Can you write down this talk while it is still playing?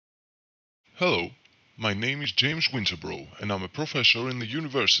Hello, my name is James Winterborough and I'm a professor in the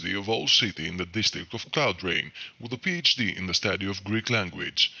University of Hull City in the district of Cloudrain with a PhD in the study of Greek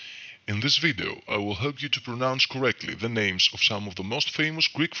language. In this video, I will help you to pronounce correctly the names of some of the most famous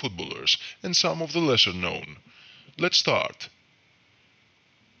Greek footballers and some of the lesser known. Let's start.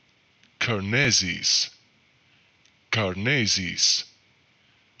 Karnezis, Karnezis,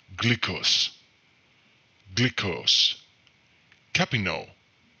 Glikos, Glikos, Kapino,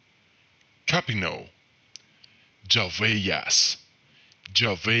 Kapino, Jalveias,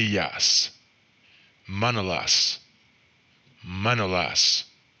 Jalveias, Manolas, Manolas,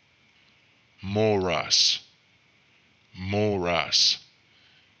 Moras, Moras,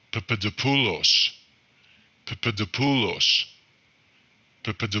 Papadopoulos, Papadopoulos,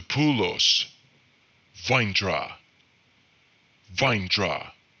 Papadopoulos, Vindra,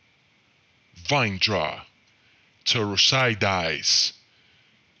 Vindra, Vindra, Torosidis,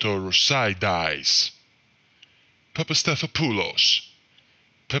 Torosidis, Papastathopoulos,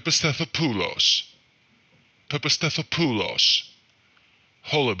 Papastathopoulos, Papastathopoulos,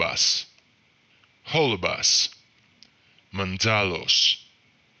 Holibas, Holibas, Mandalos,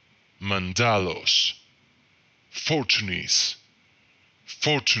 Mandalos, Fortunis,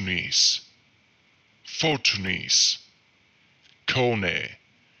 Fortunis, Fortunis, Kone,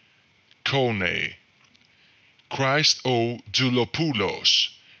 Kone, Christ O Doulopoulos,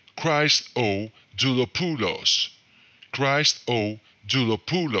 Christ O Doulopoulos, Christ O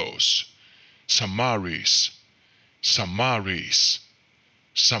Doulopoulos, Samaris, Samaris,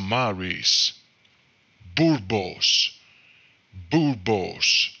 Samaris, Bourbos,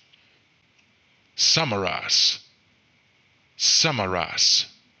 Bourbos, Samaras, Samaras,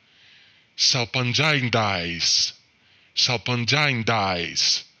 Salpangindais,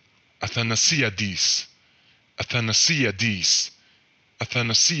 Salpangindais, Athanasiadis, Athanasiadis,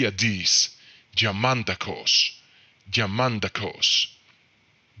 Athanasiadis, Diamandakos, Diamandakos,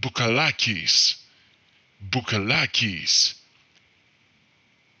 Boukalakis, Boukalakis,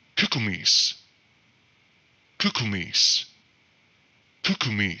 Koukoumis, Koukoumis,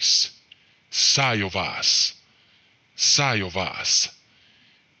 Koukoumis, Sayovas, Sayovas,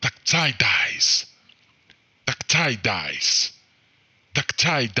 Dactydais, Dactydais,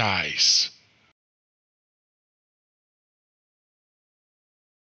 Dactydais,